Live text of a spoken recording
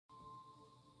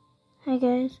Hi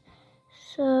guys.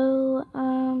 So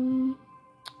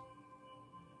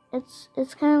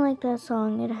it's kind of like that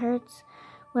song. It hurts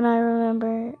when I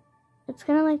remember. It's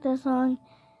kind of like that song.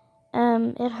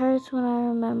 It hurts when I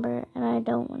remember, and I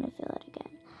don't want to feel it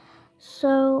again.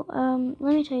 So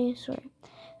let me tell you a story.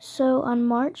 So on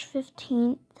March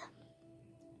 15th,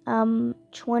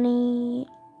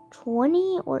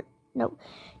 2020 or no,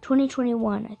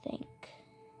 2021, I think.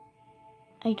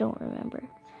 I don't remember.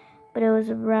 But it was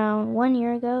around 1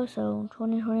 year ago, so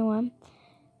 2021,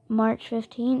 March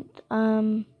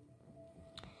 15th,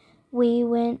 we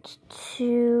went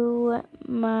to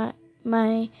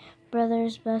my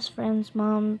brother's best friend's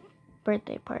mom's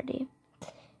birthday party.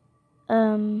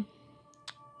 And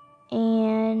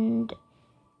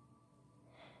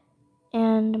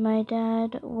my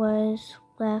dad was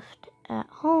left at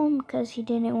home because he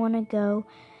didn't want to go.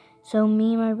 So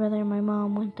me, my brother, and my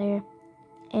mom went there.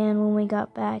 And when we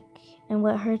got back, and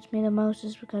what hurts me the most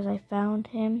is because I found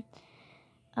him.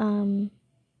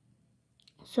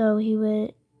 So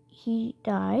he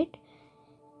died,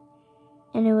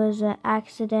 and it was an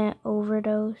accident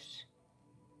overdose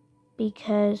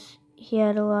because he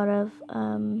had a lot of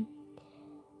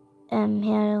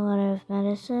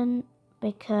medicine,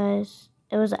 because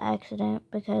it was an accident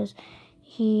because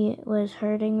he was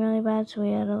hurting really bad, so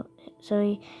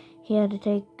he had to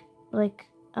take like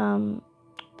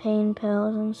pain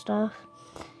pills and stuff.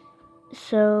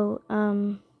 So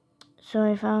I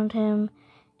found him,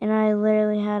 and I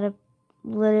literally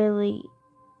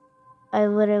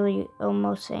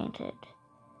almost fainted.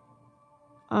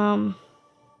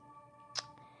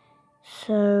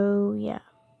 So yeah.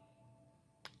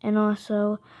 And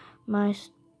also my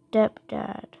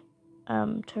stepdad,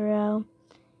 Terrell,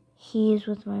 he's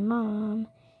with my mom,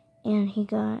 and he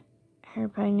got her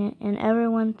pregnant, and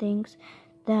everyone thinks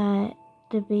that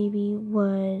the baby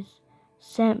was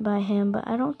sent by him, but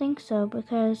I don't think so,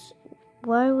 because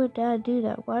why would Dad do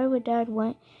that? Why would Dad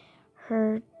want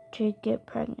her to get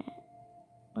pregnant?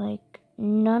 Like,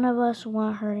 none of us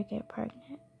want her to get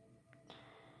pregnant.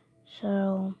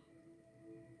 So,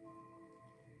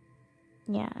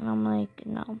 yeah, and I'm like,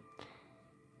 no.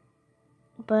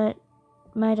 But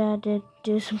my dad did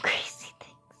do some crazy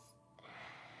things.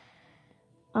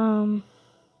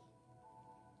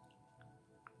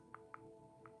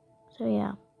 So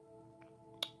yeah.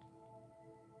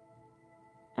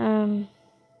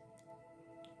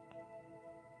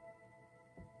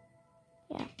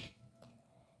 Yeah.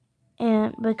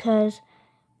 And because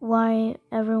why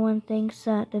everyone thinks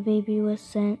that the baby was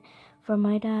sent from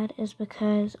my dad is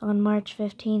because on March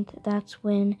 15th, that's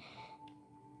when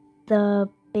the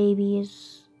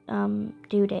baby's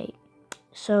due date.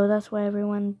 So that's why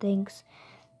everyone thinks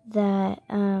that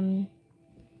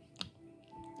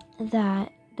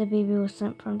that the baby was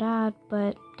sent from Dad,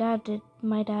 but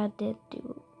my dad did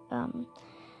do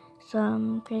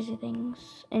some crazy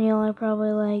things. And y'all are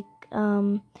probably like,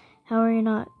 how are you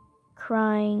not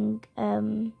crying?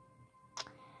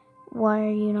 Why are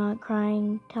you not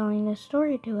crying telling this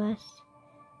story to us?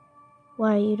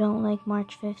 Why you don't like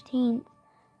March 15th?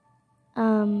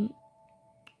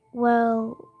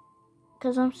 Well,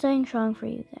 because I'm staying strong for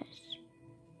you guys.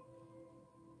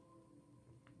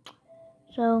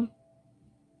 So,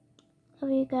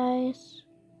 love you guys.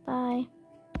 Bye.